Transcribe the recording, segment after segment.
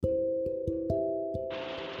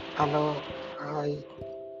Hello, हाय।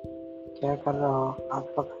 क्या कर रहे हो?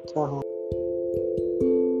 आपका कैसा हूँ?